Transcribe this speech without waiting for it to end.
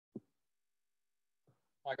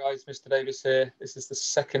Hi guys, Mr. Davis here. This is the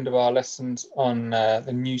second of our lessons on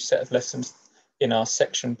the new set of lessons in our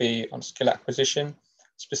section B on skill acquisition,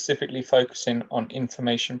 specifically focusing on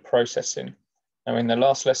information processing. Now, in the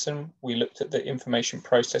last lesson, we looked at the information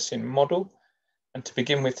processing model. And to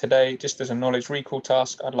begin with today, just as a knowledge recall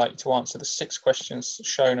task, I'd like to answer the 6 questions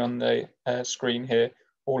shown on the screen here,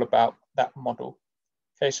 all about that model.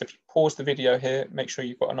 Okay, so if you pause the video here, make sure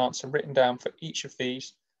you've got an answer written down for each of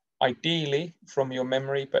these, ideally from your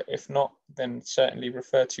memory, but if not, then certainly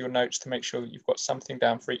refer to your notes to make sure that you've got something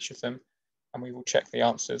down for each of them, and we will check the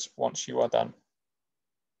answers once you are done.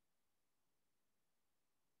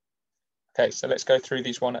 Okay, so let's go through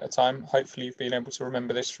these one at a time. Hopefully you've been able to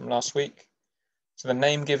remember this from last week. So the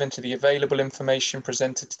name given to the available information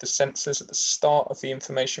presented to the sensors at the start of the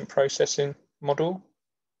information processing model,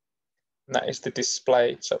 and that is the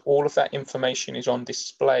display. So all of that information is on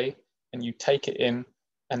display, and you take it in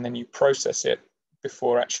and then you process it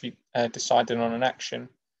before actually deciding on an action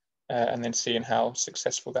and then seeing how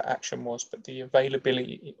successful that action was. But the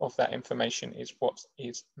availability of that information is what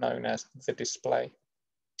is known as the display.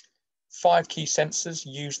 5 key sensors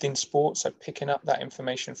used in sport, so picking up that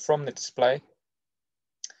information from the display.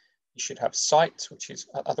 You should have sight, which is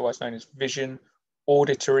otherwise known as vision,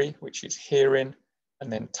 auditory, which is hearing, and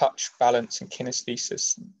then touch, balance, and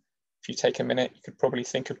kinesthesis. If you take a minute, you could probably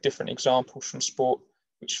think of different examples from sport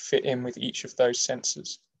which fit in with each of those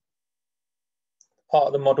sensors. Part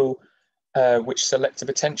of the model which selective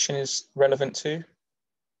attention is relevant to,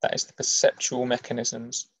 that is the perceptual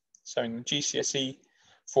mechanisms. So in the GCSE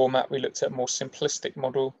format, we looked at a more simplistic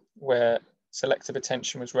model where selective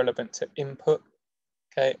attention was relevant to input.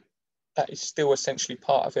 Okay, that is still essentially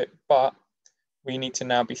part of it, but we need to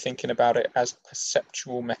now be thinking about it as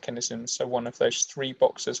perceptual mechanisms. So one of those 3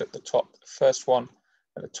 boxes at the top, the first one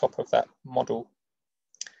at the top of that model.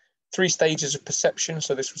 3 stages of perception.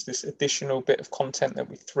 So this was this additional bit of content that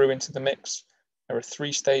we threw into the mix. There are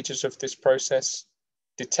 3 stages of this process: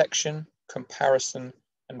 detection, comparison,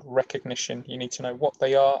 and recognition. You need to know what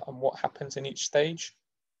they are and what happens in each stage.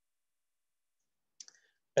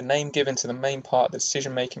 The name given to the main part of the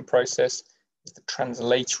decision-making process is the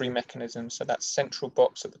translatory mechanism. So that central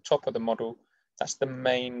box at the top of the model, that's the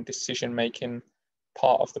main decision-making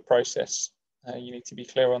part of the process. You need to be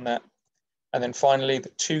clear on that. And then finally, the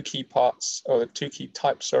 2 key parts, or the 2 key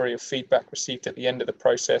types, of feedback received at the end of the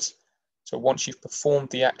process. So once you've performed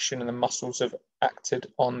the action and the muscles have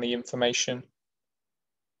acted on the information,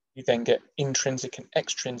 you then get intrinsic and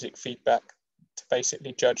extrinsic feedback to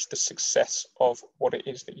basically judge the success of what it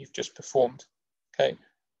is that you've just performed. Okay.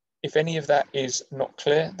 If any of that is not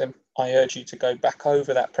clear, then I urge you to go back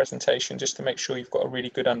over that presentation just to make sure you've got a really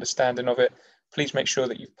good understanding of it. Please make sure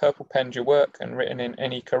that you've purple penned your work and written in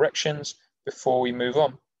any corrections before we move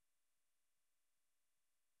on.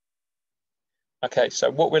 Okay, so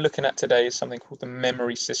what we're looking at today is something called the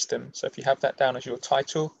memory system. So if you have that down as your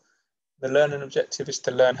title, the learning objective is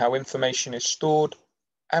to learn how information is stored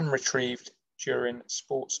and retrieved during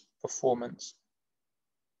sports performance.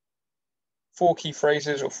 4 key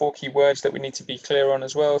phrases or 4 key words that we need to be clear on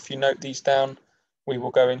as well. If you note these down, we will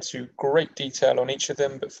go into great detail on each of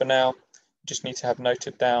them, but for now, you just need to have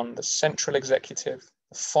noted down the central executive,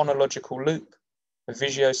 the phonological loop, the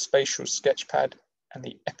visuospatial sketchpad, and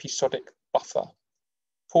the episodic buffer.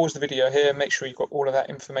 Pause the video here, make sure you've got all of that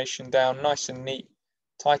information down nice and neat.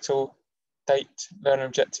 Title, date, learner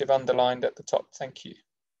objective underlined at the top. Thank you.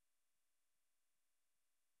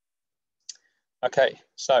 Okay,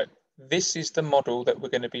 so this is the model that we're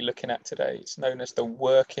going to be looking at today. It's known as the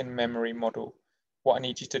working memory model. What I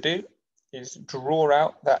need you to do is draw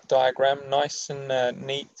out that diagram nice and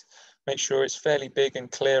neat. Make sure it's fairly big and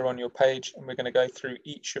clear on your page, and we're going to go through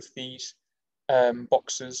each of these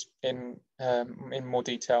boxes in more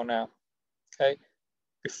detail now. Okay,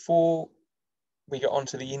 before we get on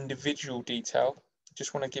to the individual detail, I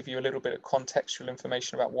just want to give you a little bit of contextual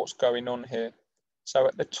information about what's going on here. So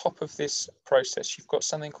at the top of this process, you've got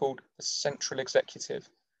something called the central executive.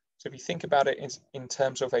 So if you think about it in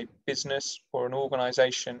terms of a business or an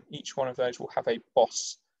organization, each one of those will have a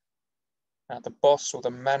boss. Now the boss or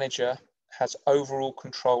the manager has overall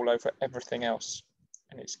control over everything else.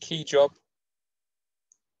 And its key job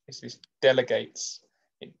is it delegates.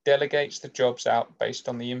 It delegates the jobs out based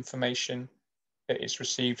on the information that is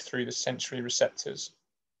received through the sensory receptors.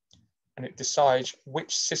 And it decides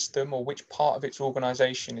which system or which part of its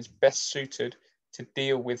organization is best suited to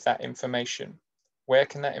deal with that information. Where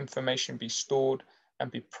can that information be stored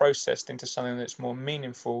and be processed into something that's more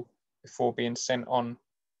meaningful before being sent on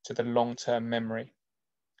to the long-term memory?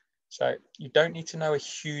 So you don't need to know a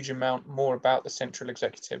huge amount more about the central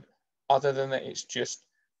executive, other than that it's just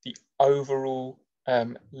the overall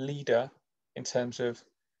leader in terms of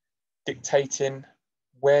dictating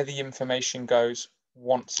where the information goes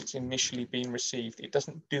once it's initially been received. It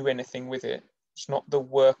doesn't do anything with it. It's not the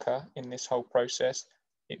worker in this whole process.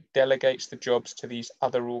 It delegates the jobs to these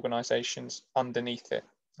other organizations underneath it,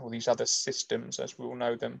 or these other systems as we all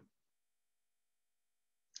know them.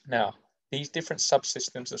 Now, these different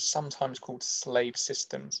subsystems are sometimes called slave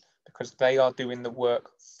systems because they are doing the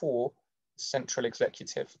work for the central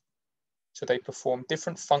executive. So they perform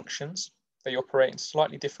different functions, they operate in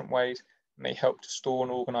slightly different ways, and they help to store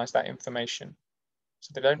and organize that information.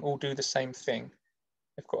 So they don't all do the same thing.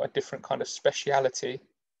 They've got a different kind of speciality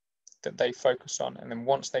that they focus on. And then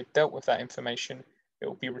once they've dealt with that information, it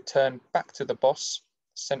will be returned back to the boss,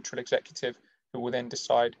 central executive, who will then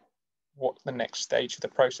decide what the next stage of the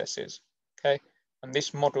process is. Okay, and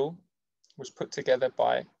this model was put together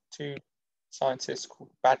by two scientists called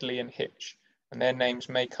Baddeley and Hitch, and their names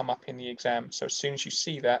may come up in the exam. So as soon as you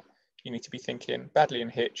see that, you need to be thinking Baddeley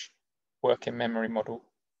and Hitch, working memory model.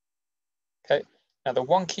 Okay, now the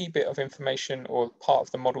one key bit of information or part of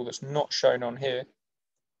the model that's not shown on here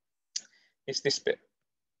is this bit,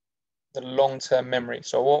 the long-term memory.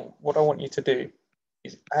 So what I want you to do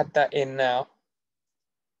is add that in now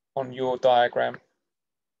on your diagram.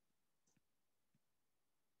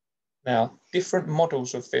 Now, different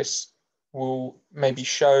models of this will maybe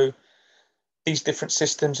show these different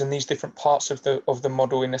systems and these different parts of the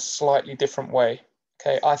model in a slightly different way.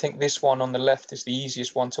 Okay, I think this one on the left is the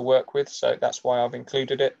easiest one to work with, so that's why I've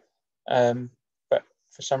included it. But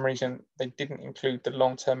for some reason, they didn't include the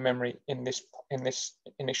long-term memory in this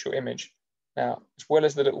initial image. Now, as well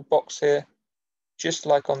as the little box here, just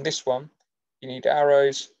like on this one, you need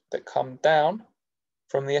arrows that come down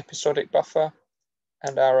from the episodic buffer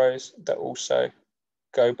and arrows that also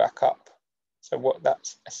go back up. So what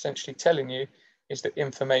that's essentially telling you is that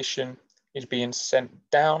information is being sent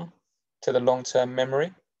down to the long-term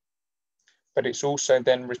memory, but it's also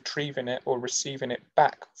then retrieving it or receiving it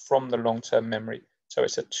back from the long-term memory. So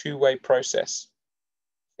it's a two-way process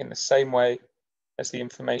in the same way as the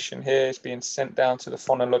information here is being sent down to the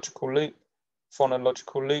phonological loop.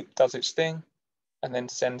 Phonological loop does its thing and then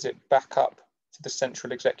sends it back up to the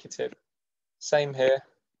central executive. Same here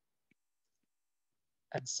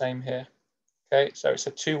and same here. Okay, so it's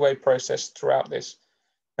a two-way process throughout this.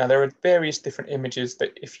 Now there are various different images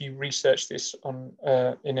that if you research this on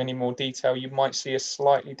in any more detail, you might see a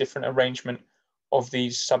slightly different arrangement of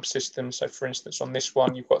these subsystems. So for instance, on this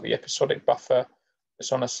one, you've got the episodic buffer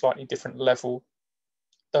that's on a slightly different level.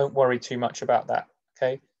 Don't worry too much about that,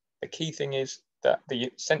 okay? The key thing is that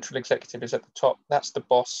the central executive is at the top. That's the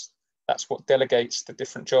boss. That's what delegates the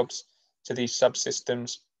different jobs to these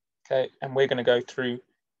subsystems, okay? And we're going to go through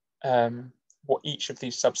what each of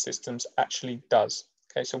these subsystems actually does.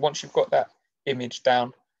 Okay, so once you've got that image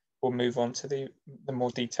down, we'll move on to the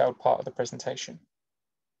more detailed part of the presentation.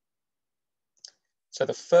 So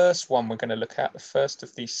the first one we're going to look at, the first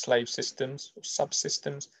of these slave systems or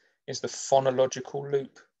subsystems, is the phonological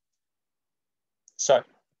loop. So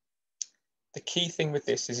the key thing with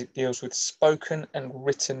this is it deals with spoken and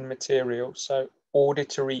written material, so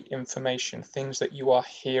auditory information, things that you are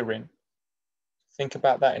hearing. Think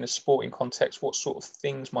about that in a sporting context. What sort of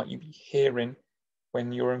things might you be hearing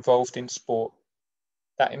when you're involved in sport?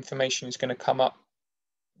 That information is going to come up.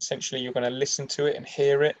 Essentially, you're going to listen to it and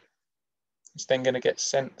hear it. It's then going to get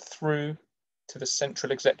sent through to the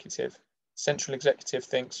central executive. Central executive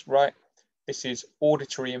thinks, right, this is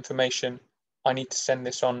auditory information. I need to send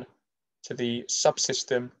this on to the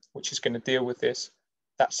subsystem, which is going to deal with this.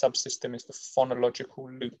 That subsystem is the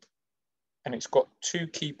phonological loop. And it's got two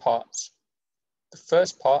key parts. The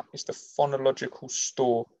first part is the phonological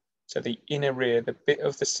store. So the inner ear, the bit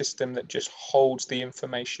of the system that just holds the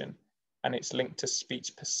information, and it's linked to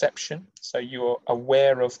speech perception. So you're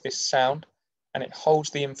aware of this sound and it holds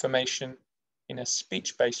the information in a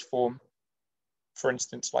speech-based form. For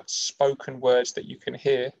instance, like spoken words that you can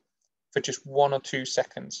hear for just 1 or 2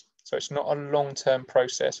 seconds. So it's not a long-term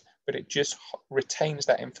process, but it just retains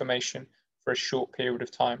that information for a short period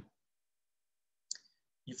of time.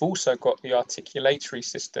 You've also got the articulatory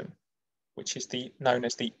system, which is known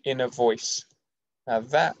as the inner voice. Now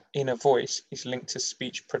that inner voice is linked to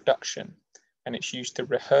speech production, and it's used to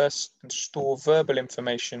rehearse and store verbal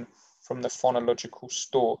information from the phonological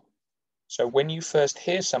store. So when you first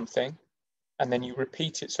hear something and then you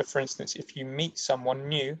repeat it, so for instance, if you meet someone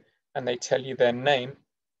new and they tell you their name,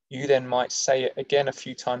 you then might say it again a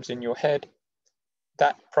few times in your head.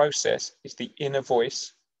 That process is the inner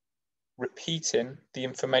voice repeating the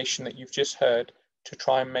information that you've just heard to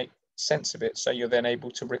try and make sense of it, so you're then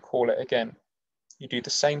able to recall it again. You do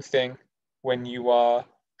the same thing when you are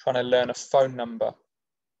trying to learn a phone number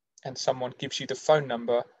and someone gives you the phone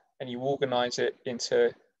number and you organize it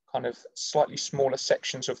into kind of slightly smaller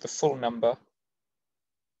sections of the full number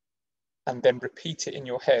and then repeat it in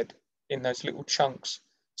your head in those little chunks.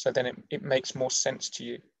 So then it makes more sense to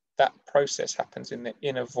you. That process happens in the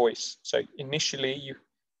inner voice. So initially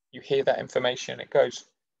you hear that information, it goes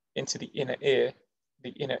into the inner ear.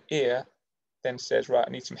 The inner ear then says, right,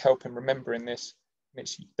 I need some help in remembering this. And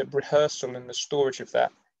it's the rehearsal and the storage of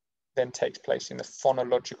that then takes place in the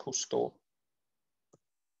phonological store.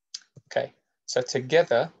 Okay, so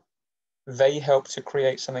together they help to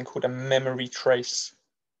create something called a memory trace.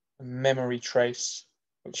 A memory trace,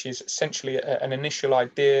 which is essentially an initial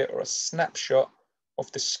idea or a snapshot of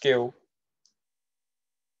the skill.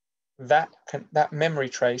 That memory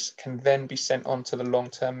trace can then be sent on to the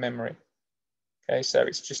long-term memory. Okay, so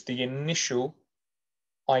it's just the initial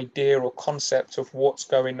idea or concept of what's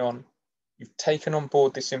going on. You've taken on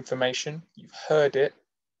board this information, you've heard it,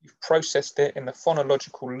 you've processed it in the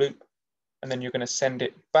phonological loop, and then you're going to send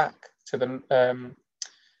it back to the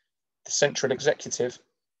central executive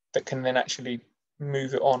that can then actually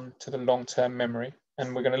move it on to the long-term memory.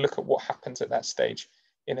 And we're going to look at what happens at that stage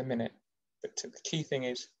in a minute. But the key thing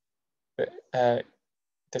is that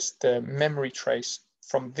the memory trace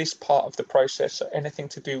from this part of the process, so anything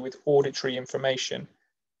to do with auditory information,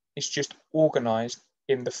 is just organized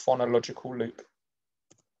in the phonological loop.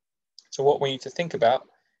 So what we need to think about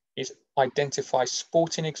is identify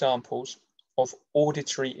sporting examples of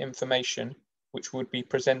auditory information which would be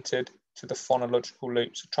presented to the phonological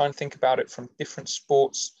loop. So try and think about it from different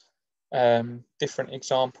sports, different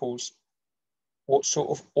examples. What sort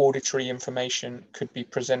of auditory information could be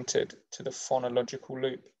presented to the phonological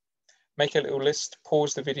loop? Make a little list,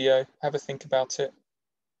 pause the video, have a think about it,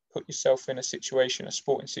 put yourself in a situation, a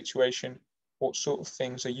sporting situation. What sort of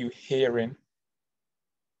things are you hearing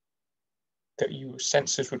that your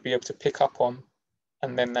sensors would be able to pick up on,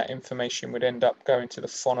 and then that information would end up going to the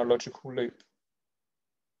phonological loop?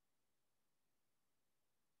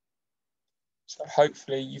 So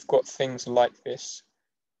hopefully you've got things like this.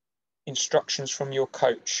 Instructions from your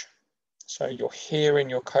coach. So you're hearing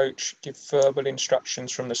your coach give verbal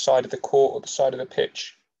instructions from the side of the court or the side of the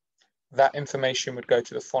pitch. That information would go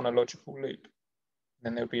to the phonological loop. And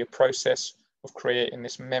then there'll be a process of creating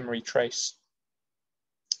this memory trace.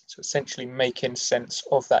 So essentially making sense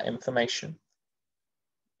of that information.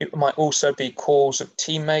 It might also be calls of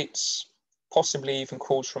teammates, possibly even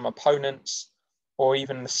calls from opponents, or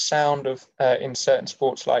even the sound of, in certain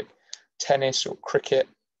sports like tennis or cricket,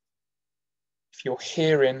 if you're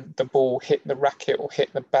hearing the ball hit the racket or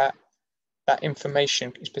hit the bat, that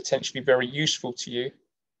information is potentially very useful to you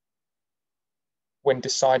when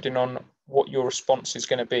deciding on what your response is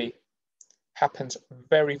going to be. Happens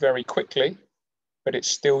very, very quickly, but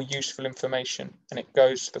it's still useful information, and it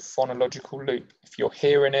goes to the phonological loop. If you're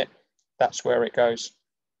hearing it, that's where it goes.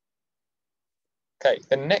 Okay,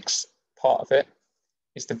 the next part of it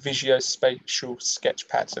is the visuospatial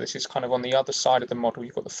sketchpad. So this is kind of on the other side of the model.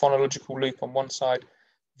 You've got the phonological loop on one side,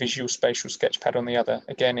 visuospatial sketchpad on the other.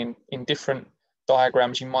 Again, in different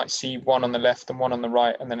diagrams, you might see one on the left and one on the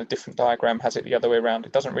right, and then a different diagram has it the other way around.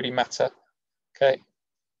 It doesn't really matter, okay?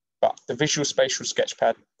 But the visuospatial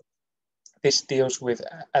sketchpad, this deals with,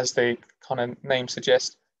 as the kind of name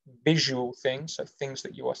suggests, visual things, so things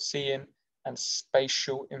that you are seeing, and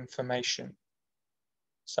spatial information.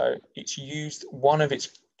 So it's used, one of its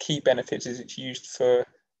key benefits is it's used for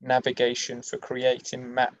navigation, for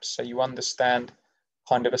creating maps. So you understand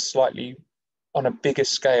kind of a slightly, on a bigger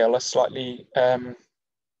scale, a slightly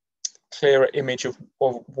clearer image of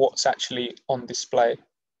what's actually on display,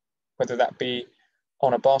 whether that be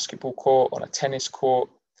on a basketball court, on a tennis court.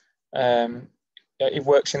 It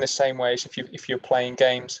works in the same way as if you're playing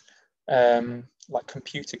games like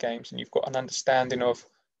computer games, and you've got an understanding of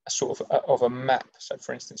a sort of a map. So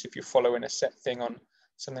for instance, if you're following a set thing on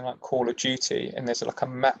something like Call of Duty and there's like a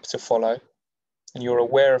map to follow and you're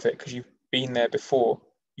aware of it because you've been there before,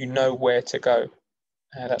 you know where to go.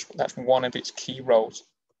 That's one of its key roles.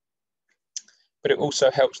 But it also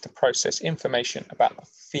helps to process information about the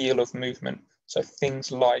feel of movement. So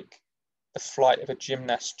things like the flight of a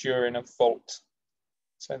gymnast during a vault.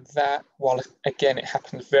 So that, while again it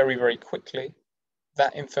happens very, very quickly,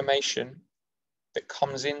 that information that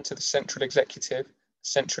comes into the central executive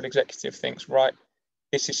thinks, right,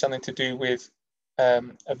 this is something to do with a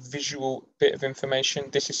visual bit of information.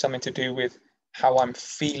 This is something to do with how I'm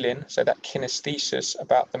feeling. So that kinesthesis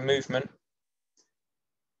about the movement,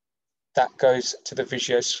 that goes to the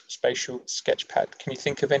visuospatial sketchpad. Can you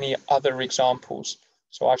think of any other examples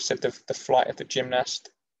So I've said the flight of the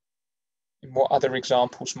gymnast. In what other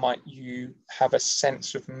examples might you have a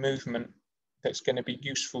sense of movement that's going to be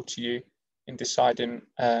useful to you in deciding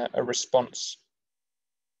a response?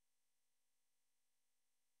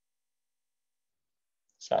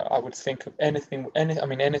 So I would think of anything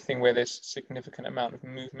where there's a significant amount of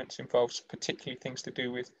movements involved, particularly things to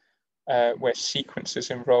do with where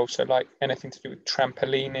sequences involved. So like anything to do with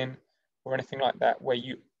trampolining or anything like that, where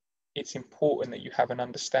it's important that you have an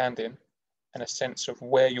understanding and a sense of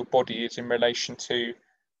where your body is in relation to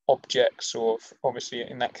objects, or obviously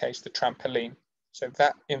in that case, the trampoline. So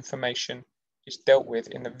that information is dealt with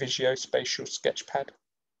in the visuospatial sketchpad.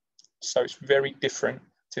 So it's very different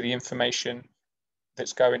to the information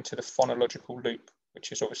that's going to the phonological loop,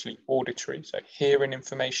 which is obviously auditory. So hearing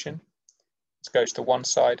information, it goes to one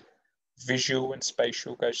side, visual and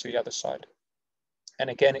spatial goes to the other side. And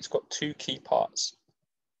again, it's got two key parts.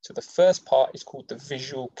 So the first part is called the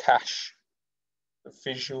visual cache. The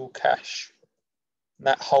visual cache. And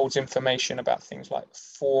that holds information about things like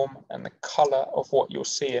form and the color of what you're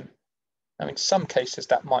seeing. Now, in some cases,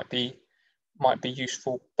 that might be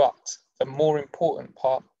useful, but the more important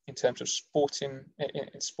part in terms of sporting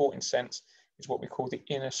sense is what we call the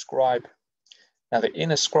inner scribe. Now, the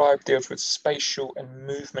inner scribe deals with spatial and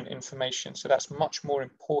movement information, so that's much more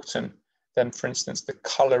important than, for instance, the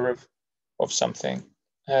color of something.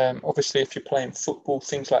 Obviously, if you're playing football,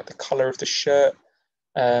 things like the color of the shirt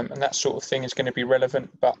and that sort of thing is going to be relevant,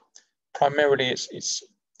 but primarily it's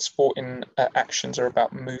sporting actions are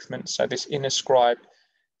about movement. So this inner scribe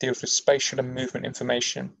deals with spatial and movement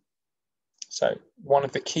information. So one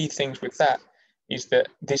of the key things with that is that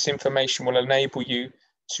this information will enable you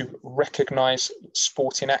to recognize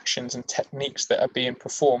sporting actions and techniques that are being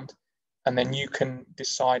performed, and then you can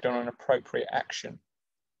decide on an appropriate action.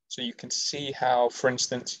 So you can see how, for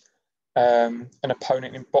instance, an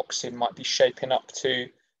opponent in boxing might be shaping up to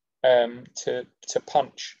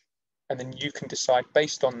punch, and then you can decide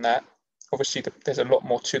based on that. Obviously, there's a lot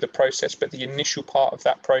more to the process, but the initial part of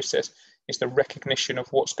that process is the recognition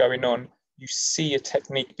of what's going on. You see a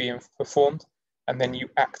technique being performed, and then you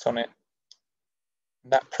act on it.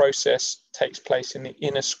 And that process takes place in the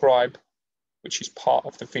inner scribe, which is part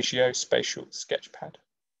of the visuospatial sketchpad.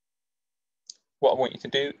 What I want you to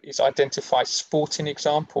do is identify sporting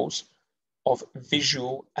examples of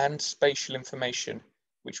visual and spatial information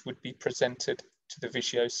which would be presented to the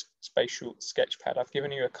visuospatial sketchpad. I've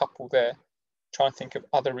given you a couple there. Try and think of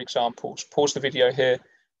other examples. Pause the video here,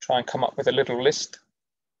 try and come up with a little list.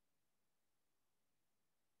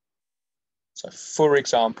 So for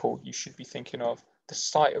example, you should be thinking of the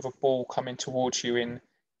sight of a ball coming towards you in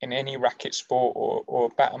any racket sport or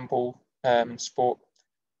bat and ball sport.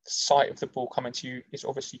 The sight of the ball coming to you is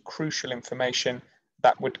obviously crucial information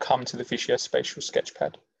that would come to the visuospatial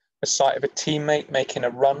sketchpad. The sight of a teammate making a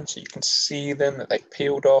run, so you can see them, that they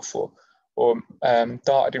peeled off or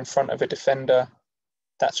darted in front of a defender,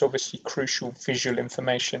 that's obviously crucial visual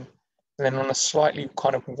information. And then on a slightly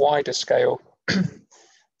kind of wider scale,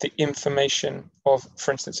 the information of,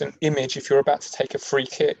 for instance, an image, if you're about to take a free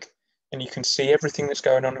kick and you can see everything that's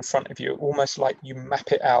going on in front of you, almost like you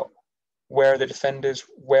map it out. Where are the defenders?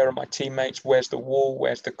 Where are my teammates? Where's the wall?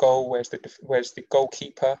 Where's the goal? Where's the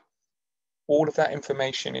goalkeeper? All of that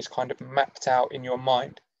information is kind of mapped out in your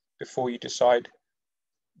mind before you decide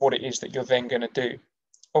what it is that you're then going to do.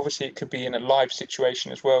 Obviously, it could be in a live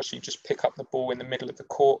situation as well. So you just pick up the ball in the middle of the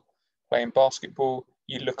court, playing basketball,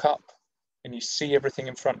 you look up and you see everything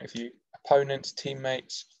in front of you, opponents,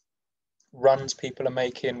 teammates, runs people are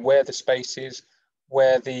making, where the space is,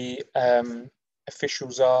 where the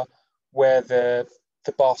officials are, where the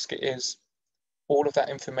basket is. All of that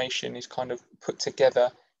information is kind of put together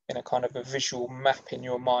in a kind of a visual map in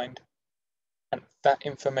your mind. And that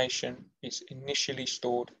information is initially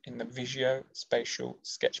stored in the visuospatial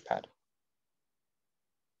sketchpad.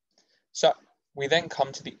 So we then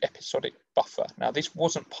come to the episodic buffer. Now, this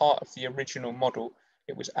wasn't part of the original model.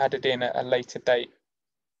 It was added in at a later date,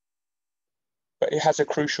 but it has a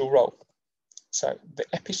crucial role. So the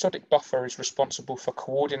episodic buffer is responsible for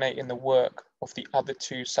coordinating the work of the other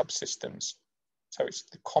two subsystems. So it's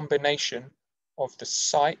the combination of the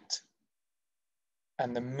sight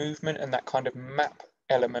and the movement and that kind of map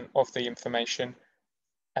element of the information,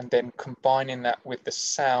 and then combining that with the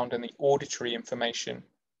sound and the auditory information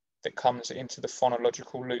that comes into the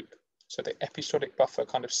phonological loop. So the episodic buffer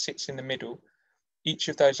kind of sits in the middle. Each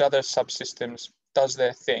of those other subsystems does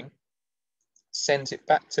their thing, sends it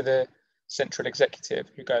back to the central executive,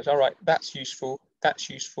 who goes, all right, that's useful.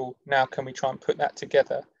 Now can we try and put that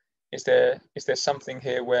together? Is there something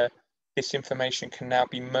here where this information can now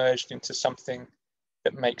be merged into something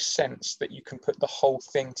that makes sense, that you can put the whole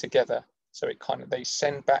thing together. So they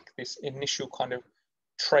send back this initial kind of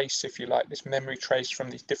trace, if you like, this memory trace from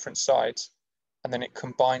these different sides, and then it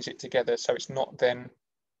combines it together. So it's not then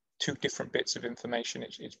two different bits of information,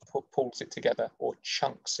 it pulls it together or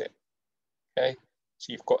chunks it. Okay,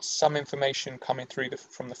 so you've got some information coming through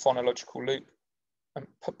from the phonological loop, and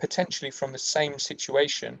potentially from the same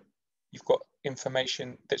situation, you've got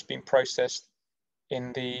information that's been processed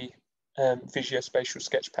in the visuospatial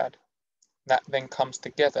sketchpad. That then comes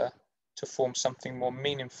together to form something more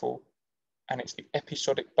meaningful, and it's the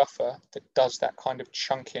episodic buffer that does that kind of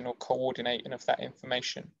chunking or coordinating of that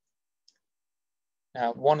information.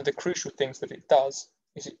 Now, one of the crucial things that it does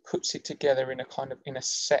is it puts it together in a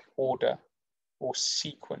set order or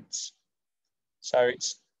sequence. So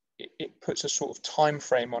it puts a sort of time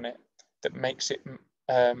frame on it that makes it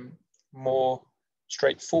more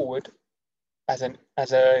straightforward as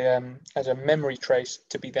a memory trace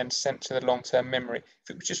to be then sent to the long-term memory. If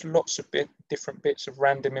it was just lots of different bits of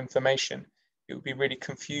random information, it would be really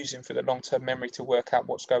confusing for the long-term memory to work out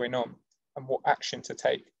what's going on and what action to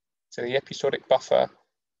take. So the episodic buffer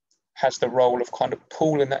has the role of kind of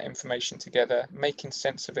pooling that information together, making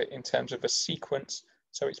sense of it in terms of a sequence.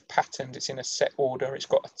 So it's patterned, it's in a set order, it's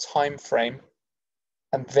got a time frame,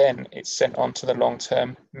 and then it's sent on to the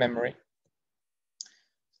long-term memory.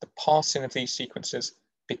 The passing of these sequences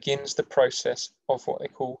begins the process of what they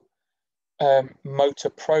call motor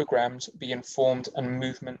programs being formed and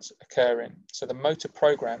movements occurring. So the motor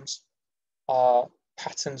programs are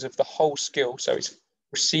patterns of the whole skill. So it's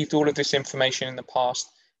received all of this information in the past.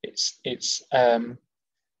 It's an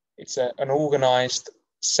organized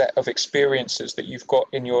set of experiences that you've got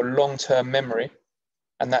in your long-term memory,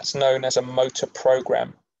 and that's known as a motor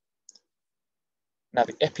program. Now,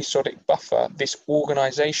 the episodic buffer, this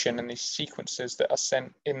organization and these sequences that are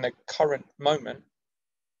sent in the current moment,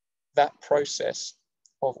 that process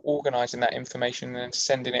of organizing that information and then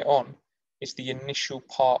sending it on is the initial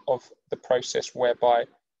part of the process whereby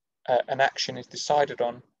an action is decided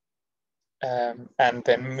on, and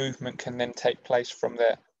then movement can then take place from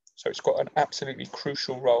there. So it's got an absolutely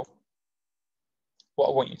crucial role. What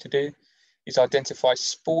I want you to do is identify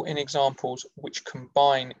sporting examples which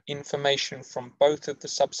combine information from both of the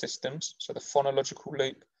subsystems, so the phonological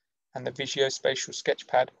loop and the visuospatial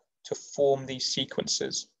sketchpad, to form these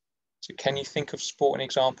sequences. So can you think of sporting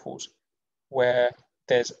examples where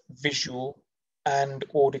there's visual and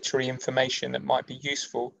auditory information that might be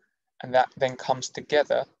useful, and that then comes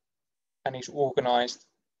together and is organized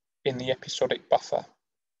in the episodic buffer?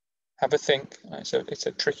 Have a think. It's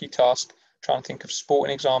a tricky task. Try and think of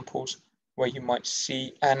sporting examples where you might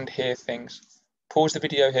see and hear things. Pause the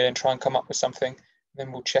video here and try and come up with something,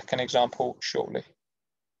 then we'll check an example shortly.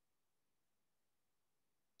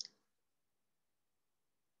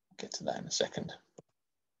 I'll get to that in a second.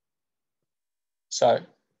 So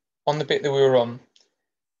on the bit that we were on,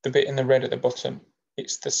 the bit in the red at the bottom,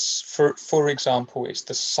 it's this, for example, it's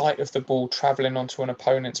the sight of the ball traveling onto an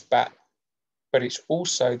opponent's bat, but it's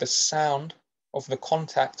also the sound of the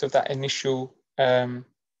contact of that initial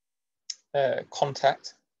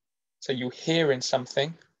contact. So you're hearing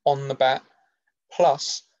something on the bat,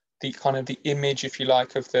 plus the kind of the image, if you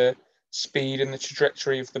like, of the speed and the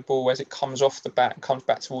trajectory of the ball as it comes off the bat and comes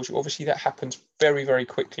back towards you. Obviously that happens very, very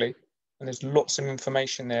quickly, and there's lots of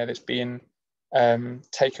information there that's being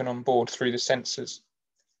taken on board through the sensors.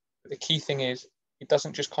 But the key thing is, it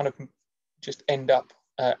doesn't just kind of just end up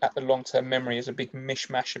at the long-term memory as a big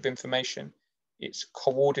mishmash of information. It's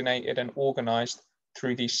coordinated and organized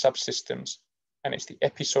through these subsystems, and it's the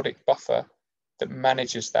episodic buffer that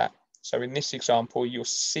manages that. So in this example, you're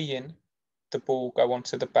seeing the ball go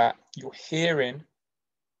onto the bat, you're hearing,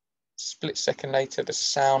 split second later, the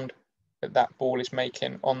sound that that ball is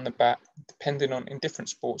making on the bat. Depending on, in different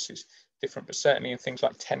sports is different, but certainly in things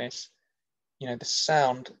like tennis, you know, the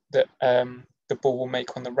sound that the ball will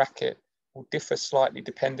make on the racket will differ slightly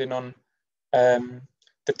depending on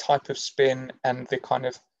the type of spin and the kind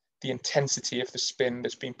of the intensity of the spin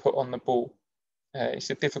that's been put on the ball.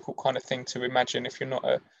 It's a difficult kind of thing to imagine if you're not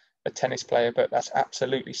a tennis player, but that's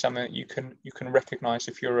absolutely something that you can recognize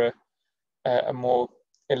if you're a more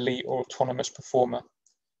elite or autonomous performer.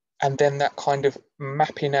 And then that kind of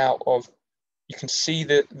mapping out of, you can see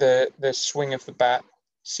the swing of the bat,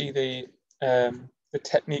 see the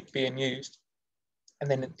technique being used, and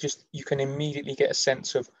then you can immediately get a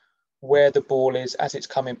sense of where the ball is as it's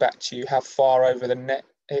coming back to you, how far over the net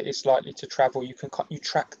it is likely to travel. You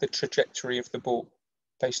track the trajectory of the ball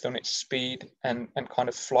based on its speed and kind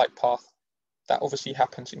of flight path. That obviously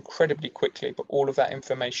happens incredibly quickly, but all of that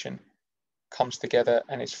information comes together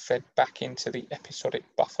and is fed back into the episodic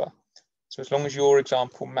buffer. So as long as your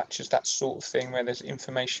example matches that sort of thing, where there's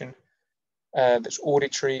information that's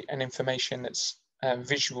auditory and information that's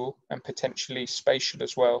visual and potentially spatial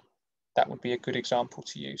as well, that would be a good example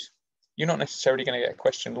to use. You're not necessarily going to get a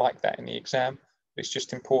question like that in the exam, but it's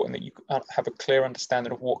just important that you have a clear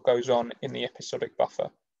understanding of what goes on in the episodic buffer,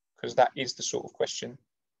 because that is the sort of question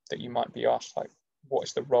that you might be asked, like, what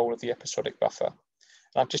is the role of the episodic buffer?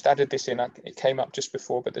 And I've just added this in, it came up just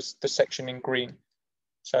before, but there's the section in green.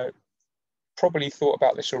 So probably thought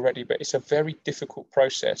about this already, but it's a very difficult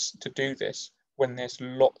process to do this when there's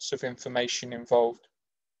lots of information involved.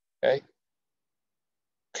 Okay.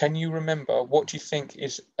 Can you remember, what do you think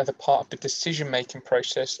is the part of the decision-making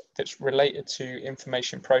process that's related to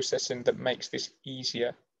information processing that makes this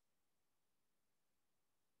easier?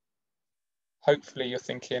 Hopefully you're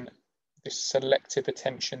thinking this selective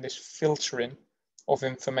attention, this filtering of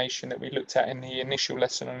information that we looked at in the initial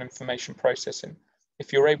lesson on information processing.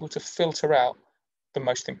 If you're able to filter out the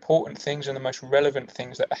most important things and the most relevant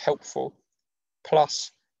things that are helpful,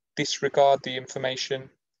 plus disregard the information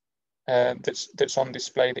that's on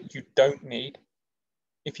display that you don't need,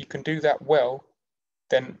 if you can do that well,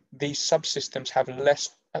 then these subsystems have a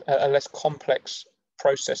less complex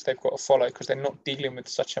process they've got to follow, because they're not dealing with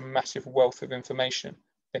such a massive wealth of information.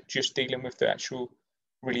 They're just dealing with the actual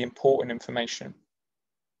really important information.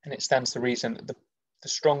 And it stands to reason that the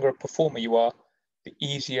stronger a performer you are, the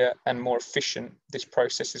easier and more efficient this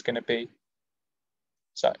process is going to be.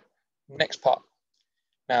 So, next part.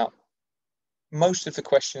 Now, most of the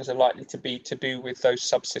questions are likely to be to do with those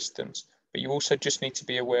subsystems, but you also just need to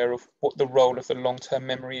be aware of what the role of the long-term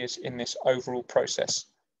memory is in this overall process.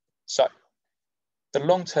 So, the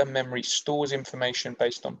long-term memory stores information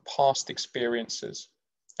based on past experiences,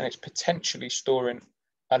 and it's potentially storing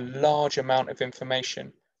a large amount of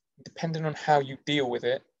information. Depending on how you deal with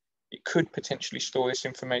it, it could potentially store this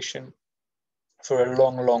information for a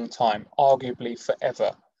long, long time, arguably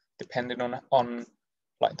forever, depending on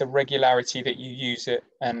like the regularity that you use it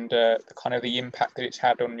and the kind of the impact that it's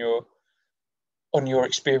had on your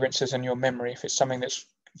experiences and your memory. If it's something that's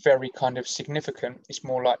very kind of significant, it's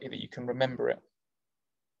more likely that you can remember it.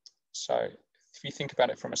 So if you think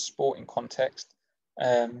about it from a sporting context,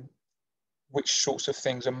 which sorts of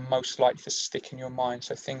things are most likely to stick in your mind?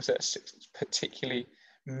 So things that are particularly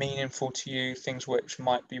meaningful to you, things which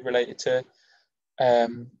might be related to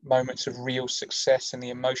moments of real success and the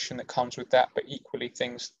emotion that comes with that, but equally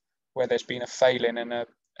things where there's been a failing and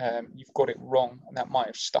you've got it wrong, and that might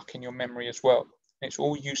have stuck in your memory as well. And it's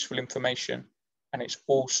all useful information, and it's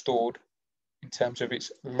all stored in terms of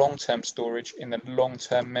its long-term storage in the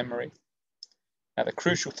long-term memory. Now, the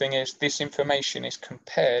crucial thing is this information is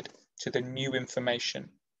compared to the new information.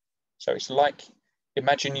 So it's like,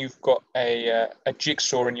 imagine you've got a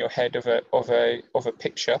jigsaw in your head of a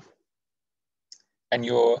picture, and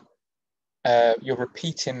you're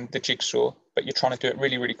repeating the jigsaw, but you're trying to do it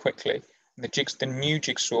really, really quickly. And the new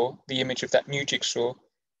jigsaw, the image of that new jigsaw,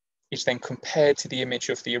 is then compared to the image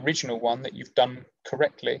of the original one that you've done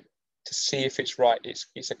correctly to see if it's right.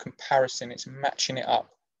 It's a comparison. It's matching it up.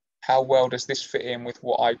 How well does this fit in with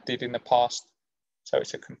what I did in the past? So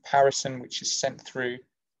it's a comparison which is sent through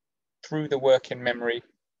the working memory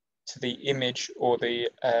to the image or the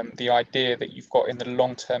idea that you've got in the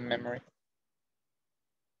long-term memory.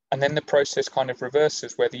 And then the process kind of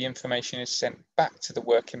reverses, where the information is sent back to the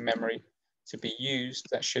working memory to be used,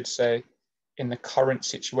 that should say, in the current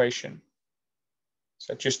situation.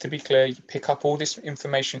 So just to be clear, you pick up all this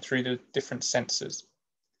information through the different sensors.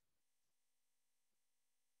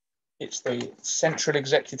 It's the central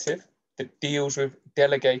executive that deals with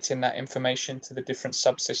delegating that information to the different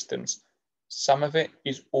subsystems. Some of it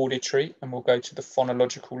is auditory, and we'll go to the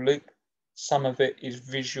phonological loop. Some of it is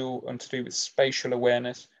visual and to do with spatial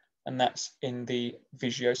awareness, and that's in the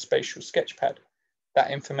visuospatial sketchpad.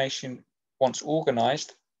 That information, once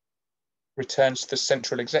organized, returns to the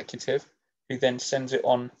central executive, who then sends it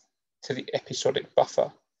on to the episodic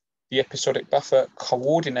buffer. The episodic buffer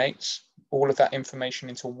coordinates all of that information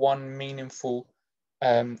into one meaningful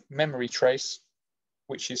memory trace,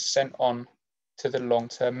 which is sent on to the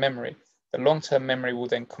long-term memory. The long-term memory will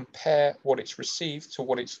then compare what it's received to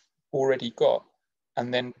what it's already got,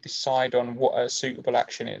 and then decide on what a suitable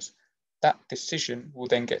action is. That decision will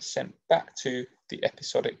then get sent back to the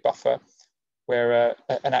episodic buffer, where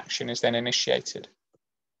an action is then initiated.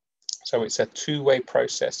 So it's a two-way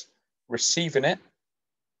process: receiving it,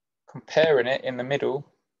 comparing it in the middle,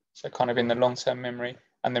 so kind of in the long-term memory,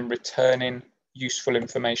 and then returning useful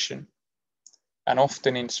information. And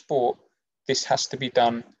often in sport, this has to be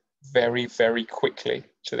done very, very quickly.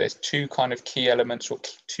 So there's two kind of key elements or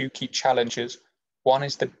two key challenges. One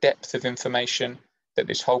is the depth of information that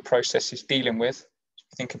this whole process is dealing with.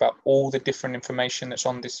 Think about all the different information that's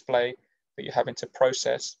on display that you're having to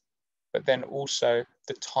process, but then also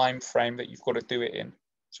the time frame that you've got to do it in.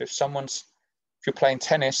 So if you're playing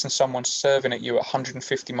tennis and someone's serving at you at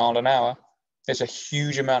 150 miles an hour, there's a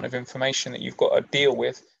huge amount of information that you've got to deal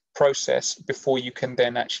with, process, before you can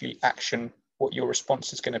then actually action what your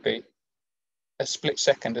response is going to be. A split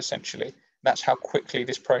second, essentially. That's how quickly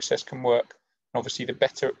this process can work. And obviously,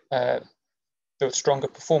 the stronger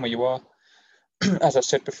performer you are, as I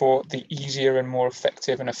said before, the easier and more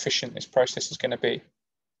effective and efficient this process is going to be.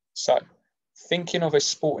 So, thinking of a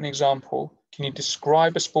sporting example, can you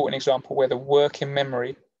describe a sporting example where the working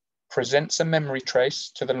memory presents a memory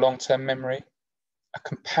trace to the long-term memory, a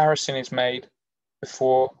comparison is made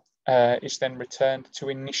before it's then returned to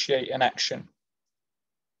initiate an action?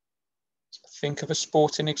 So think of a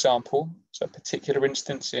sporting example, so a particular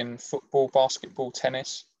instance in football, basketball,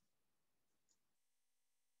 tennis.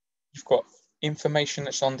 You've got information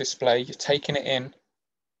that's on display, you're taking it in.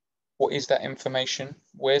 What is that information?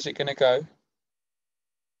 Where's it going to go?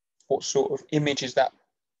 What sort of image is that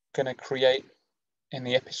going to create in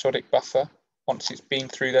the episodic buffer once it's been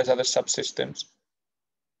through those other subsystems?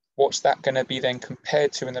 What's that going to be then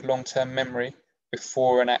compared to in the long-term memory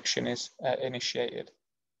before an action is initiated?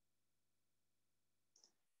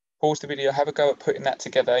 Pause the video, have a go at putting that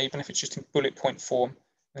together, even if it's just in bullet point form,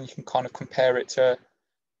 and you can kind of compare it to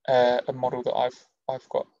a model that I've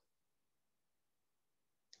got.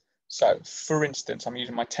 So, for instance, I'm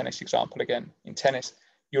using my tennis example again. In tennis,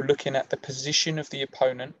 you're looking at the position of the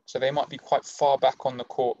opponent, so they might be quite far back on the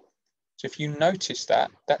court. So if you notice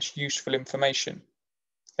that, that's useful information.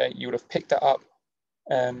 Okay, you would have picked that up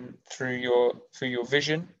through your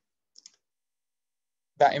vision.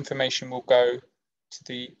 That information will go to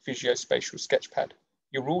the visuospatial sketchpad.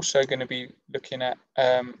 You're also going to be looking at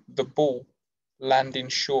the ball landing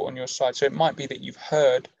short on your side. So it might be that you've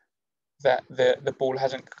heard that the ball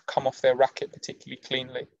hasn't come off their racket particularly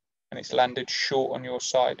cleanly and it's landed short on your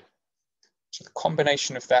side. So the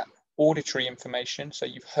combination of that auditory information, so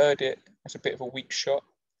you've heard it as a bit of a weak shot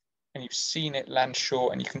and you've seen it land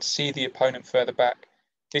short and you can see the opponent further back,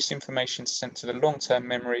 this information is sent to the long-term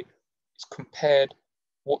memory. It's compared,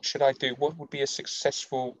 what should I do? What would be a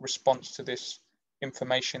successful response to this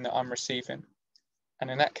information that I'm receiving? And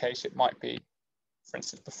in that case, it might be, for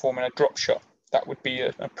instance, performing a drop shot. That would be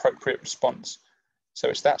an appropriate response. So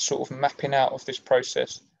it's that sort of mapping out of this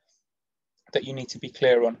process that you need to be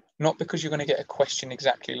clear on. Not because you're going to get a question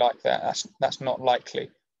exactly like that. That's not likely.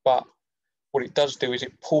 But what it does do is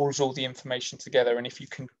it pulls all the information together. And if you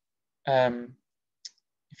can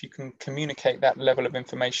communicate that level of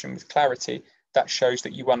information with clarity, that shows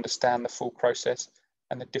that you understand the full process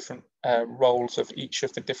and the different roles of each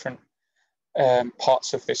of the different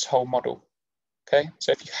parts of this whole model. Okay,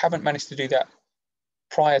 so if you haven't managed to do that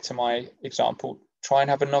prior to my example, try and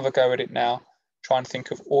have another go at it now. Try and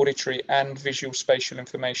think of auditory and visual spatial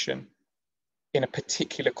information in a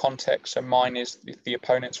particular context. So mine is the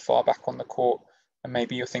opponent's far back on the court, and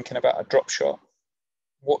maybe you're thinking about a drop shot.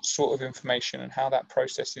 What sort of information and how that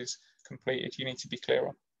process is completed, you need to be clear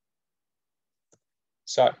on.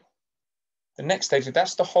 So the next stage,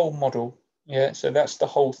 that's the whole model. Yeah, so that's the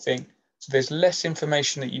whole thing. So there's less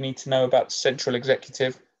information that you need to know about the central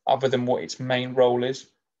executive other than what its main role is.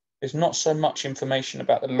 There's not so much information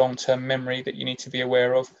about the long-term memory that you need to be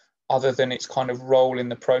aware of other than its kind of role in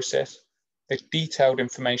the process. There's detailed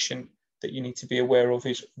information that you need to be aware of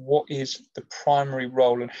is what is the primary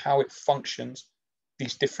role and how it functions,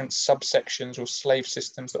 these different subsections or slave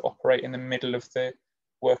systems that operate in the middle of the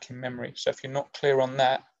working memory. So if you're not clear on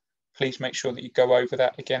that, please make sure that you go over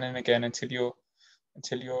that again and again until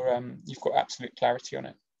you've got absolute clarity on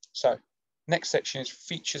it. So next section is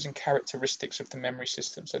features and characteristics of the memory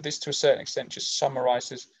system. So this, to a certain extent, just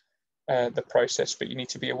summarizes the process, but you need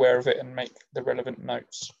to be aware of it and make the relevant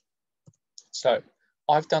notes. So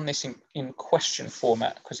I've done this in question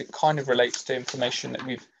format because it kind of relates to information that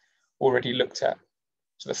we've already looked at.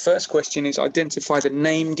 So the first question is identify the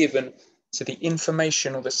name given to the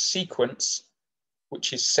information or the sequence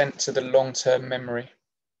which is sent to the long-term memory.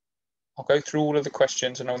 I'll go through all of the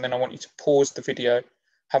questions and then I want you to pause the video,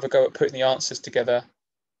 have a go at putting the answers together,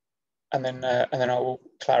 and then I will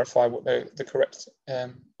clarify what the correct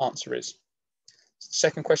answer is. The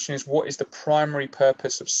second question is, what is the primary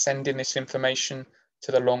purpose of sending this information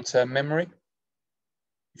to the long-term memory?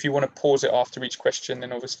 If you want to pause it after each question,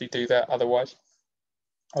 then obviously do that. Otherwise,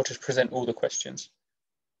 I'll just present all the questions.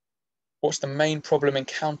 What's the main problem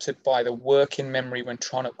encountered by the working memory when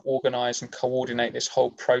trying to organize and coordinate this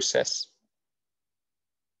whole process?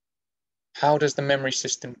 How does the memory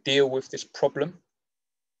system deal with this problem?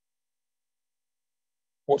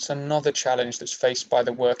 What's another challenge that's faced by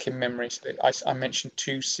the working memory? So I mentioned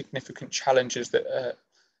two significant challenges that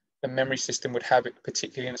the memory system would have,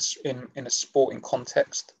 particularly in a sporting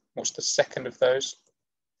context. What's the second of those?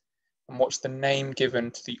 And what's the name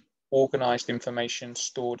given to the organized information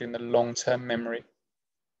stored in the long-term memory?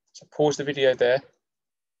 So pause the video there.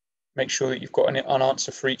 Make sure that you've got an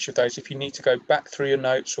answer for each of those. If you need to go back through your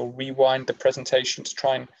notes or rewind the presentation to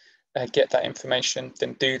try and get that information,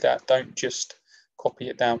 then do that. Don't just copy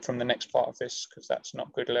it down from the next part of this, because that's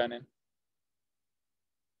not good learning.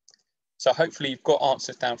 So hopefully you've got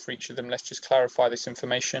answers down for each of them. Let's just clarify this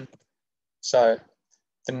information. So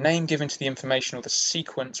the name given to the information, or the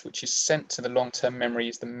sequence which is sent to the long-term memory,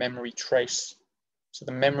 is the memory trace. So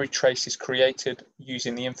the memory trace is created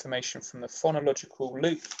using the information from the phonological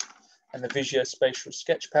loop and the visuospatial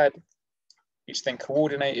sketchpad. It's then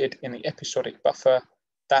coordinated in the episodic buffer.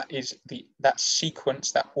 That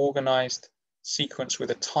sequence, that organized sequence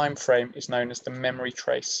with a time frame, is known as the memory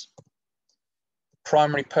trace. The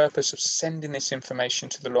primary purpose of sending this information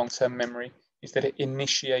to the long-term memory is that it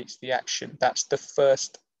initiates the action. That's the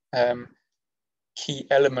first key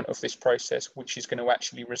element of this process, which is going to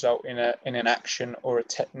actually result in an action or a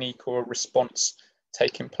technique or a response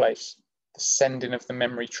taking place. The sending of the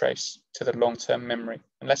memory trace to the long-term memory.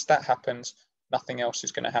 Unless that happens, nothing else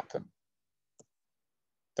is going to happen.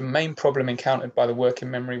 The main problem encountered by the working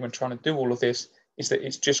memory when trying to do all of this is that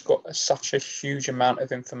it's just got such a huge amount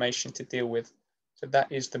of information to deal with. So that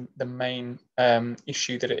is the main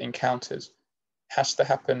issue that it encounters. It has to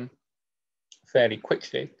happen fairly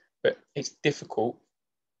quickly, but it's difficult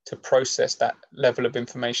to process that level of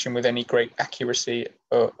information with any great accuracy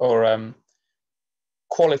or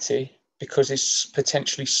quality, because it's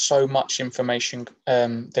potentially so much information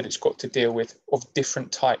that it's got to deal with of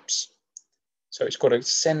different types. So it's got to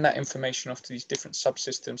send that information off to these different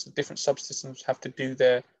subsystems. The different subsystems have to do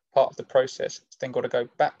their part of the process. It's then got to go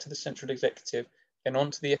back to the central executive, then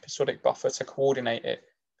onto the episodic buffer to coordinate it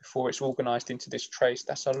before it's organized into this trace.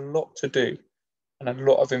 That's a lot to do and a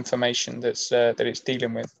lot of information that it's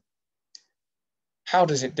dealing with. How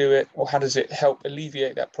does it do it, or how does it help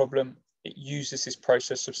alleviate that problem? It uses this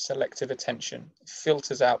process of selective attention. It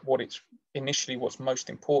filters out what's most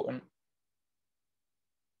important,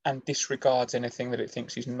 and disregards anything that it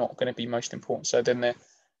thinks is not going to be most important. So then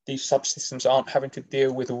these subsystems aren't having to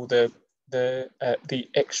deal with all the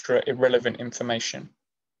extra irrelevant information.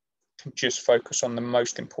 Can just focus on the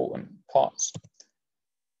most important parts.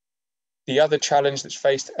 The other challenge that's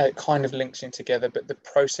faced, kind of links in together, but the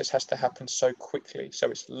process has to happen so quickly. So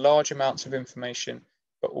it's large amounts of information,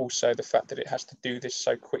 but also the fact that it has to do this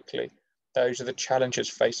so quickly. Those are the challenges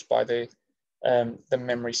faced by the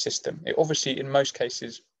memory system. It obviously, in most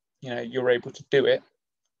cases, you're able to do it,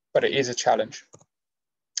 but it is a challenge.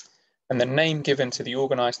 And the name given to the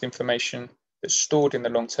organized information that's stored in the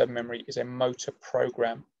long-term memory is a motor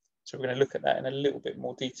program. So we're going to look at that in a little bit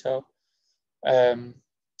more detail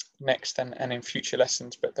next and in future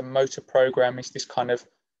lessons. But the motor program is this kind of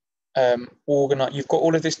you've got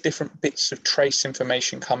all of this different bits of trace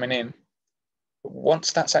information coming in. But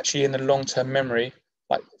once that's actually in the long-term memory,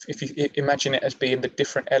 like if you imagine it as being the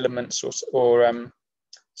different elements or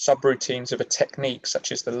subroutines of a technique,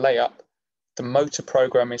 such as the layup, the motor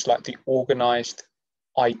program is like the organized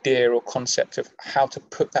idea or concept of how to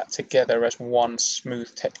put that together as one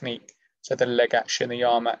smooth technique. So the leg action, the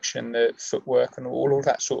arm action, the footwork, and all of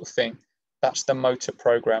that sort of thing. That's the motor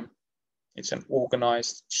program. It's an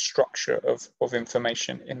organized structure of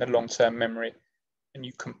information in the long-term memory, and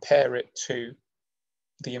you compare it to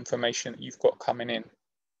the information that you've got coming in.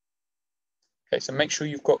 Okay, so make sure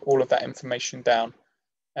you've got all of that information down.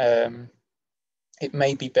 It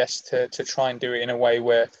may be best to try and do it in a way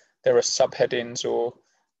where there are subheadings, or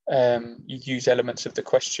you use elements of the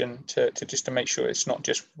question to make sure it's not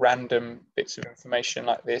just random bits of information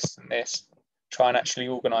like this and this. Try and actually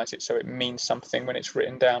organize it so it means something when it's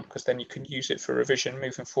written down, because then you can use it for revision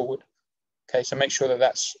moving forward. Okay, so make sure that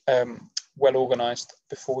that's well organized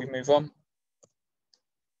before we move on.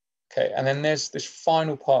 Okay, and then there's this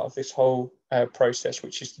final part of this whole process,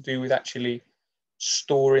 which is to do with actually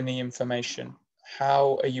storing the information.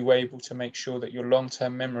 How are you able to make sure that your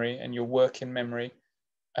long-term memory and your working memory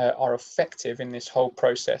are effective in this whole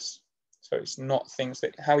process? So it's not things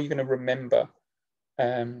that, how are you going to remember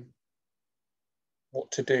what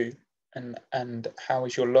to do, and how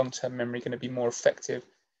is your long-term memory going to be more effective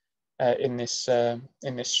in this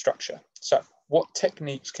structure? So What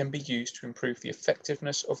techniques can be used to improve the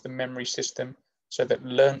effectiveness of the memory system so that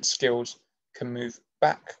learnt skills can move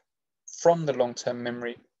back from the long-term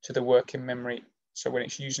memory to the working memory? So when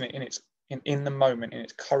it's using it in the moment, in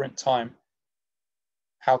its current time,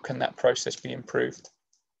 how can that process be improved?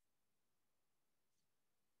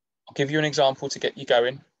 I'll give you an example to get you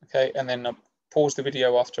going, okay? And then I'll pause the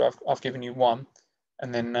video after I've given you one,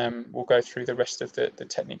 and then we'll go through the rest of the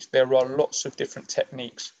techniques. There are lots of different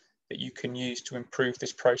techniques that you can use to improve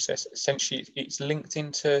this process. Essentially, it's linked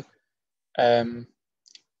into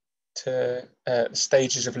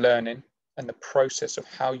stages of learning and the process of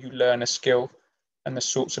how you learn a skill and the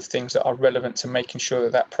sorts of things that are relevant to making sure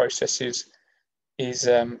that that process is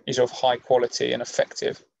of high quality and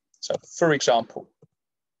effective. So, for example,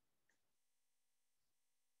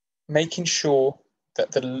 making sure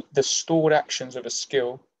that the stored actions of a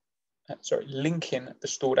skill, linking the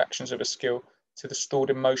stored actions of a skill to the stored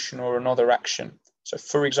emotion or another action. So,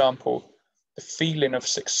 for example, the feeling of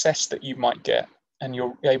success that you might get, and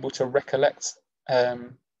you're able to recollect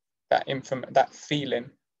that feeling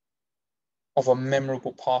of a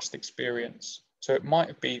memorable past experience. So it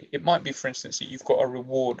might be, for instance, that you've got a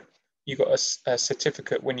reward, you got a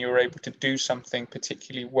certificate when you were able to do something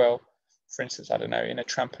particularly well. For instance, I don't know, in a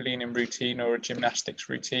trampolining routine or a gymnastics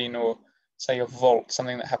routine, or say a vault,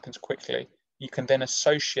 something that happens quickly. You can then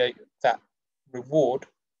associate that reward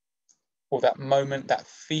or that moment, that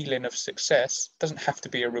feeling of success. It doesn't have to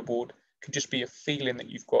be a reward, it could just be a feeling that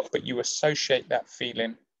you've got, but you associate that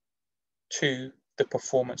feeling to the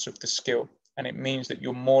performance of the skill. And it means that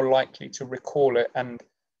you're more likely to recall it and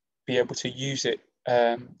be able to use it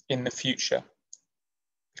in the future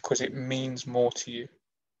because it means more to you.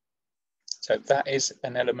 So that is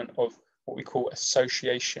an element of what we call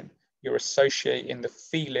association. You're associating the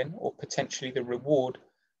feeling or potentially the reward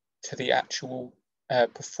to the actual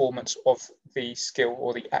performance of the skill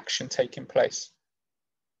or the action taking place.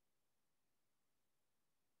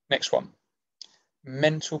 Next one,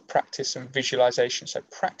 mental practice and visualization. So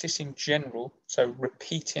practice in general, so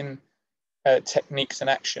repeating techniques and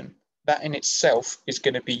action, that in itself is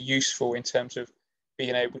going to be useful in terms of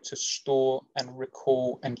being able to store and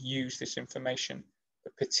recall and use this information.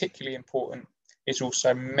 But particularly important is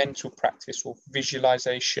also mental practice or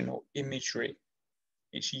visualization or imagery.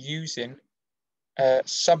 It's using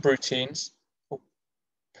subroutines or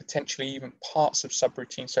potentially even parts of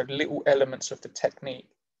subroutines, so little elements of the technique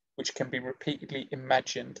which can be repeatedly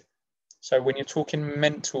imagined. So when you're talking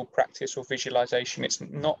mental practice or visualization, it's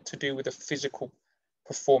not to do with a physical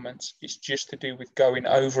performance, it's just to do with going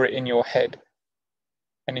over it in your head.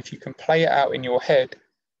 And if you can play it out in your head,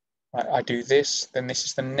 right, I do this, then this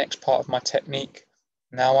is the next part of my technique.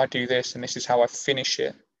 Now I do this, and this is how I finish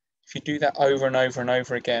it. If you do that over and over and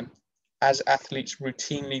over again, as athletes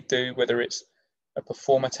routinely do, whether it's a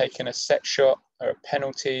performer taking a set shot or a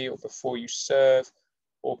penalty, or before you serve,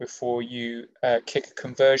 or before you kick a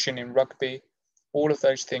conversion in rugby, all of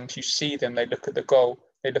those things, you see them, they look at the goal,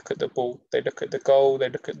 they look at the ball, they look at the goal, they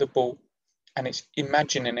look at the ball. And it's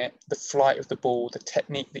imagining it, the flight of the ball, the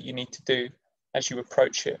technique that you need to do as you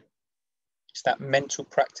approach it. It's that mental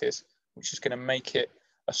practice which is going to make it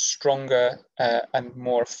a stronger and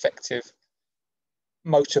more effective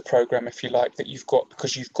motor program, if you like, that you've got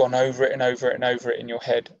because you've gone over it and over it and over it in your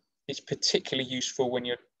head. It's particularly useful when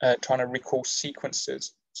you're trying to recall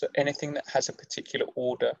sequences. So anything that has a particular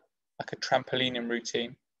order, like a trampolining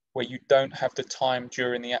routine, where you don't have the time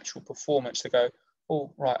during the actual performance to go,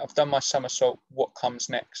 oh, right, I've done my somersault, what comes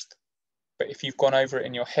next? But if you've gone over it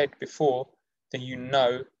in your head before, then you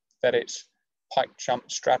know that it's pike jump,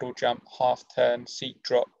 straddle jump, half turn, seat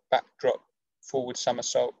drop, back drop, forward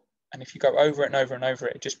somersault. And if you go over it and over and over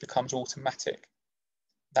it, it just becomes automatic.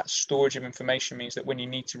 That storage of information means that when you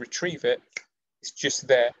need to retrieve it, it's just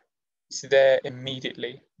there. It's there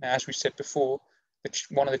immediately. Now, as we said before,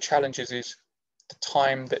 one of the challenges is the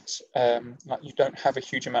time that like you don't have a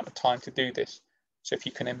huge amount of time to do this. So if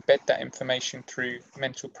you can embed that information through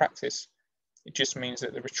mental practice, it just means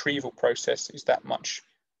that the retrieval process is that much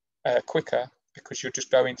quicker because you're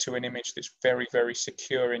just going to an image that's very, very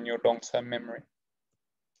secure in your long-term memory.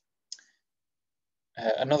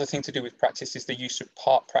 Another thing to do with practice is the use of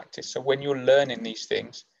part practice. So when you're learning these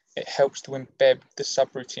things, it helps to embed the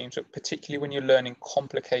subroutines, particularly when you're learning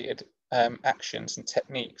complicated actions and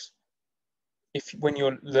techniques. If when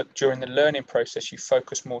you're during the learning process, you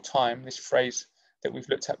focus more time, this phrase that we've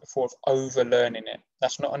looked at before of over-learning it,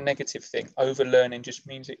 that's not a negative thing. Over-learning just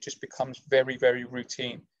means it just becomes very, very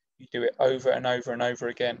routine. You do it over and over and over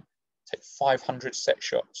again. Take 500 set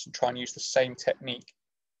shots and try and use the same technique.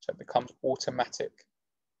 So it becomes automatic.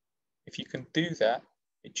 If you can do that,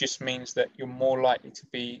 It just means that you're more likely to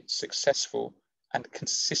be successful and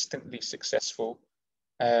consistently successful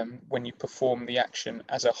when you perform the action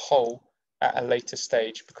as a whole at a later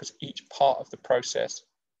stage, because each part of the process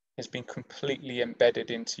has been completely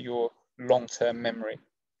embedded into your long-term memory.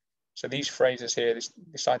 So these phrases here,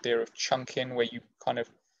 this idea of chunking, where you kind of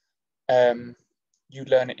you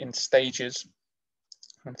learn it in stages.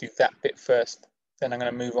 I'm going to do that bit first, then I'm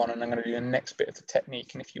going to move on and I'm going to do the next bit of the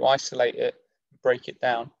technique. And if you isolate it, break it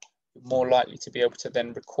down, you're more likely to be able to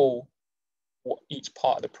then recall what each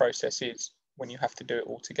part of the process is when you have to do it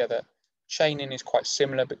all together. Chaining is quite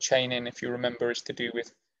similar, but chaining, if you remember, is to do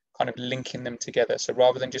with kind of linking them together. So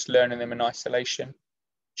rather than just learning them in isolation,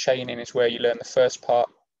 chaining is where you learn the first part,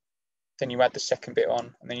 then you add the second bit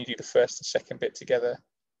on, and then you do the first and second bit together,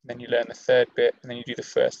 and then you learn the third bit, and then you do the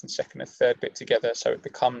first and second and third bit together. So it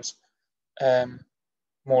becomes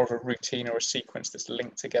more of a routine or a sequence that's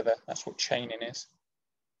linked together. That's what chaining is.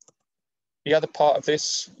 The other part of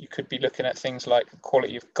this, you could be looking at things like the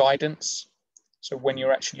quality of guidance. So when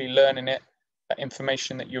you're actually learning it, that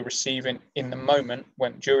information that you're receiving in the moment,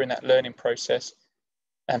 during that learning process,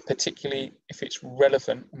 and particularly if it's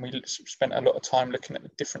relevant, and we spent a lot of time looking at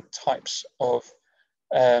the different types of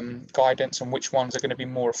guidance and which ones are going to be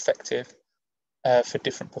more effective for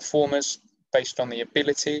different performers based on the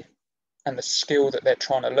ability and the skill that they're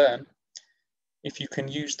trying to learn. If you can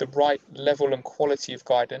use the right level and quality of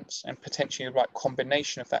guidance and potentially the right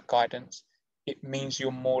combination of that guidance, it means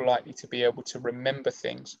you're more likely to be able to remember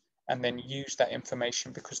things and then use that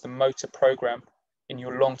information, because the motor program in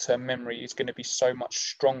your long-term memory is going to be so much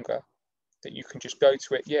stronger that you can just go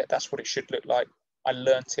to it. Yeah, that's what it should look like. I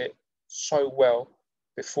learnt it so well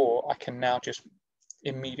before, I can now just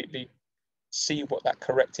immediately see what that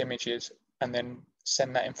correct image is and then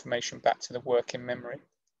send that information back to the working memory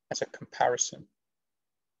as a comparison.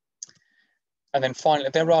 And then finally,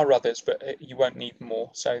 there are others, but you won't need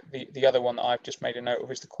more. So the other one that I've just made a note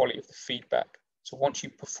of is the quality of the feedback. So once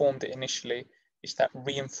you've performed it initially, it's that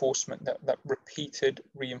reinforcement, that repeated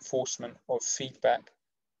reinforcement of feedback,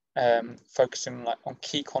 focusing on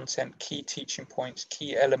key content, key teaching points,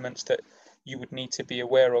 key elements that you would need to be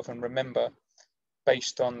aware of and remember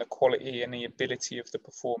based on the quality and the ability of the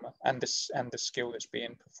performer and the skill that's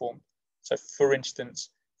being performed. So for instance,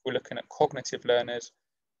 we're looking at cognitive learners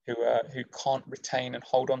who can't retain and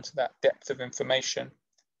hold on to that depth of information.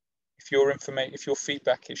 If your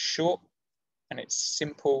feedback is short and it's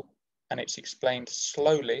simple and it's explained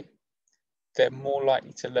slowly, they're more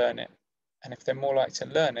likely to learn it. And if they're more likely to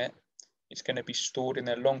learn it, it's going to be stored in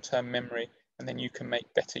their long-term memory, and then you can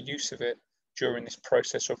make better use of it during this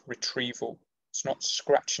process of retrieval. It's not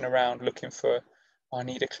scratching around looking for, I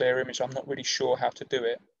need a clear image, I'm not really sure how to do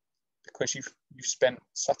it, because you've spent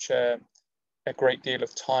such a great deal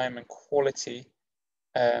of time and quality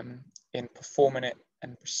in performing it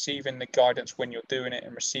and receiving the guidance when you're doing it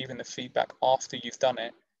and receiving the feedback after you've done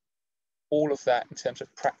it. All of that in terms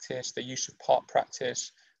of practice, the use of part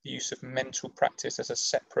practice, the use of mental practice as a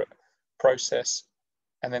separate process,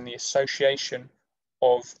 and then the association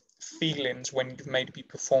of feelings when you've maybe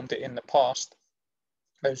performed it in the past.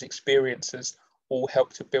 Those experiences all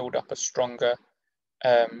help to build up a stronger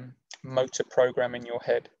motor program in your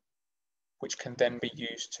head, which can then be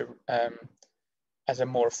used to as a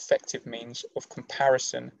more effective means of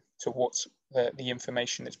comparison to what's the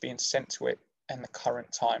information that's being sent to it in the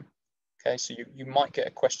current time. Okay, so you might get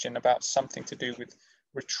a question about something to do with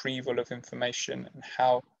retrieval of information and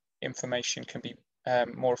how information can be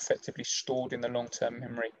more effectively stored in the long-term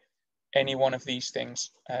memory. Any one of these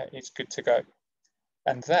things is good to go.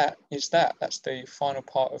 And that's the final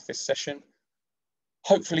part of this session.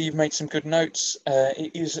 Hopefully you've made some good notes.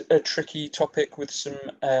 It is a tricky topic with some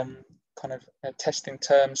kind of testing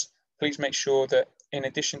terms. Please make sure that in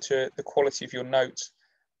addition to the quality of your notes,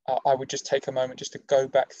 I would just take a moment just to go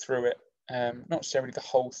back through it. Not necessarily the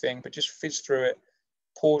whole thing, but just fizz through it.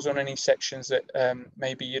 Pause on any sections that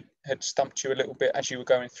maybe had stumped you a little bit as you were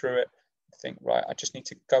going through it. Think, right, I just need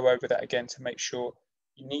to go over that again to make sure.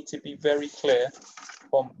 You need to be very clear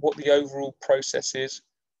on what the overall process is,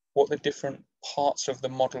 what the different parts of the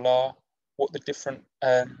model are, what the different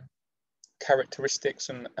characteristics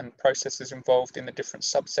and processes involved in the different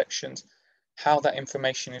subsections, how that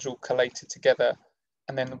information is all collated together,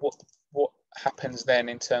 and then what happens then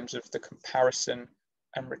in terms of the comparison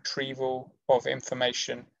and retrieval of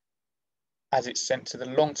information as it's sent to the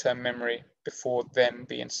long-term memory before then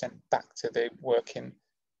being sent back to the working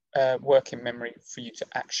memory for you to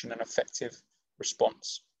action an effective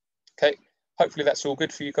response. Okay, hopefully that's all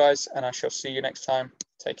good for you guys, and I shall see you next time.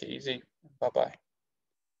 Take it easy. Bye-bye.